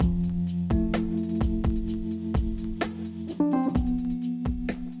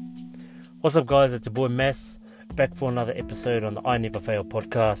What's up, guys? It's your boy Mass, back for another episode on the I Never Fail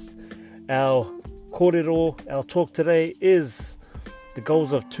podcast. Our kōrero, our talk today is the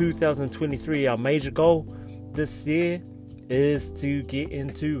goals of 2023. Our major goal this year is to get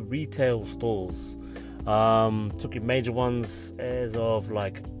into retail stores. Took your major ones as of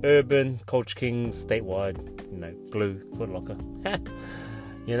like Urban, Culture Kings, Statewide, Glue, Foot Locker.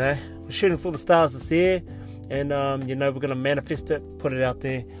 We're shooting for the stars this year, and we're going to manifest it, put it out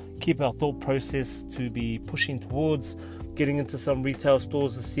there, keep our thought process to be pushing towards getting into some retail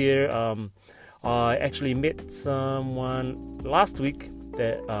stores this year. I actually met someone last week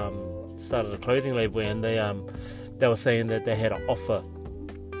that started a clothing label, and they were saying that they had an offer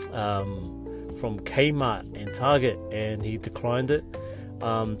from Kmart and Target, and he declined it.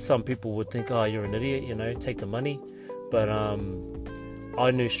 Some people would think, oh, you're an idiot, take the money. But I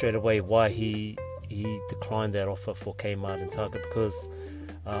knew straight away why he declined that offer for Kmart and Target, because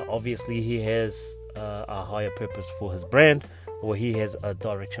obviously he has a higher purpose for his brand, or he has a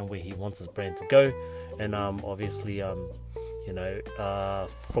direction where he wants his brand to go. And obviously, from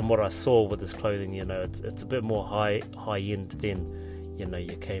what I saw with his clothing, it's a bit more high end than your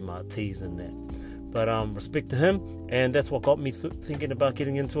Kmart tees and that. But respect to him, and that's what got me thinking about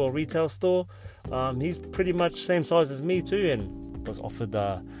getting into a retail store. He's pretty much same size as me too, and was offered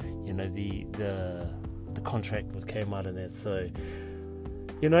the contract with Kmart and that. So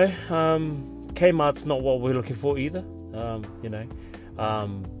Kmart's not what we're looking for either.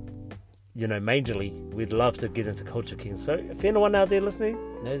 Majorly, we'd love to get into Culture Kings. So if anyone out there listening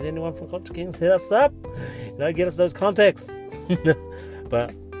knows anyone from Culture Kings, hit us up. Get us those contacts.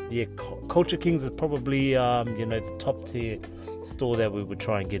 But yeah, Culture Kings is probably the top tier store that we would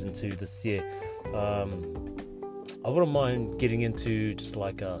try and get into this year. I wouldn't mind getting into just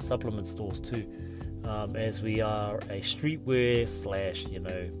like supplement stores too, as we are a streetwear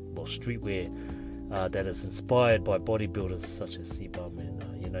streetwear that is inspired by bodybuilders such as CBum and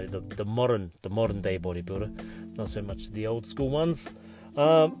the modern day bodybuilder, not so much the old school ones.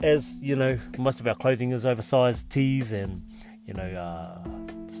 As most of our clothing is oversized tees and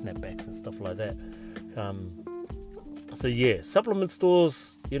snapbacks and stuff like that. So yeah, supplement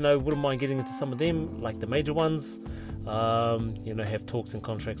stores, wouldn't mind getting into some of them, like the major ones. Have talks and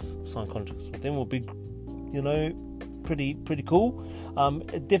sign contracts with them will be, pretty cool.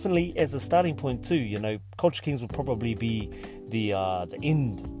 Definitely as a starting point too, Culture Kings will probably be the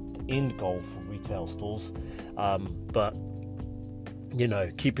end goal for retail stores. But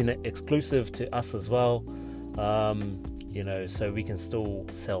keeping it exclusive to us as well. So we can still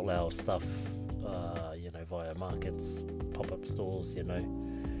sell our stuff, via markets, pop-up stores,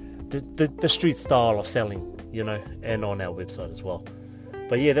 the street style of selling, and on our website as well.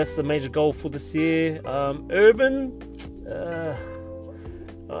 But yeah, that's the major goal for this year. Urban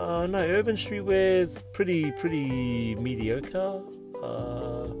streetwear is pretty mediocre.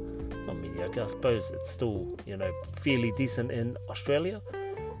 Not mediocre, I suppose it's still, fairly decent in Australia.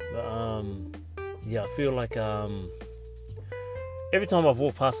 But I feel like every time I've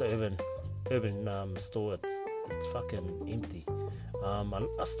walked past an urban store, it's fucking empty.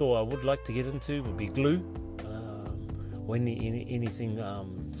 A store I would like to get into would be Glue, or anything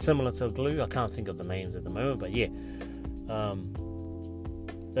similar to Glue. I can't think of the names at the moment, but yeah,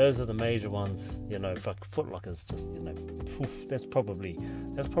 those are the major ones. Foot Locker's just that's probably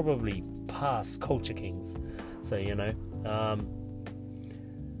past Culture Kings. So we're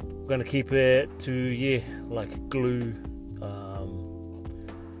gonna keep it to like Glue,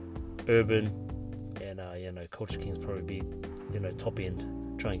 Urban, and Culture Kings probably be top end.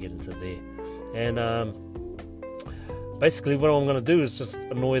 Try and get into there, and basically what I'm gonna do is just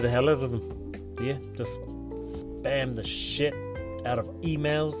annoy the hell out of them. Yeah, just spam the shit out of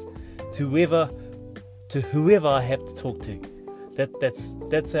emails to whoever I have to talk to.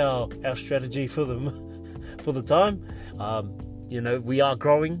 That's our strategy for them for the time. We are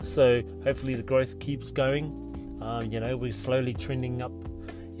growing, so hopefully the growth keeps going. We're slowly trending up.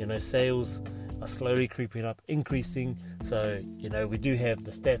 Sales are slowly creeping up, increasing. So we do have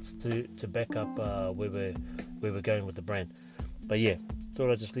the stats to back up where we're going with the brand. But yeah, thought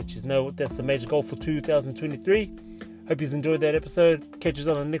I'd just let you know that's the major goal for 2023. Hope you enjoyed that episode. Catch you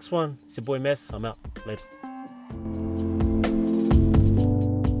on the next one. It's your boy Mess. I'm out. Later.